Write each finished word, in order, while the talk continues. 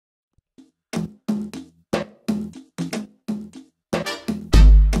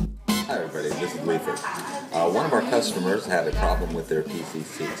this is Leifert. One of our customers had a problem with their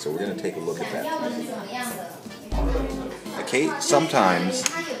PCC, so we're going to take a look at that. Okay, sometimes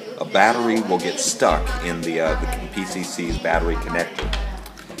a battery will get stuck in the PCC's battery connector,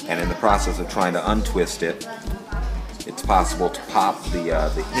 and in the process of trying to untwist it, it's possible to pop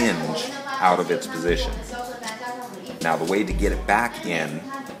the hinge out of its position. Now, the way to get it back in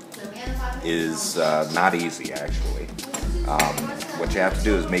is not easy, actually. What you have to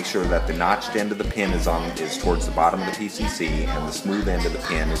do is make sure that the notched end of the pin is towards the bottom of the PCC and the smooth end of the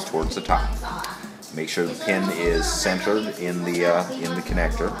pin is towards the top. Make sure the pin is centered in the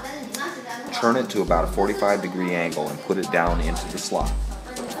connector. Turn it to about a 45-degree angle and put it down into the slot.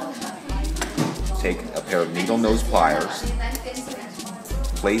 Take a pair of needle nose pliers.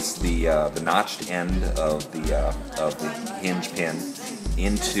 Place the notched end of the hinge pin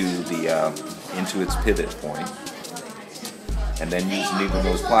into its pivot point, and then use needle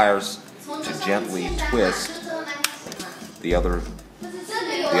nose pliers to gently twist the other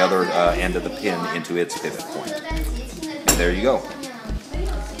end of the pin into its pivot point. And there you go.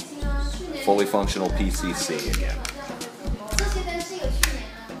 Fully functional PCC again.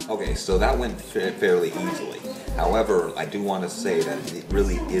 Okay, so that went fairly easily. However, I do want to say that it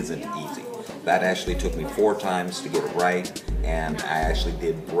really isn't easy. That actually took me 4 times to get it right, and I actually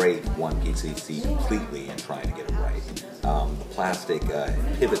did break one PCC completely in trying to get it right. The plastic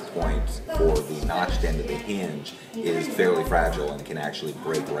pivot point for the notched end of the hinge is fairly fragile and can actually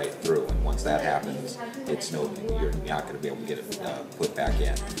break right through, and once that happens, you're not going to be able to get it put back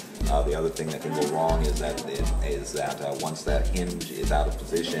in. The other thing that can go wrong is that once that hinge is out of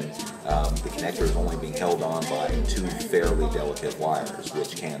position, the connector is only being held on by 2 fairly delicate wires,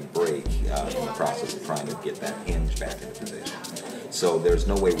 which can break in the process of trying to get that hinge back into position. So there's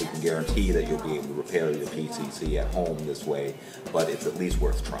no way we can guarantee that you'll be able to repair your PCC at home this way, but it's at least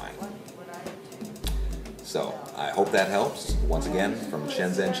worth trying. So I hope that helps. Once again, from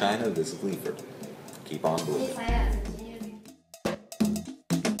Shenzhen, China, this is Leifert. Keep on bluing.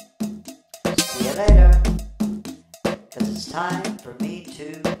 See you later, 'cause it's time for me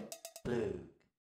to blue.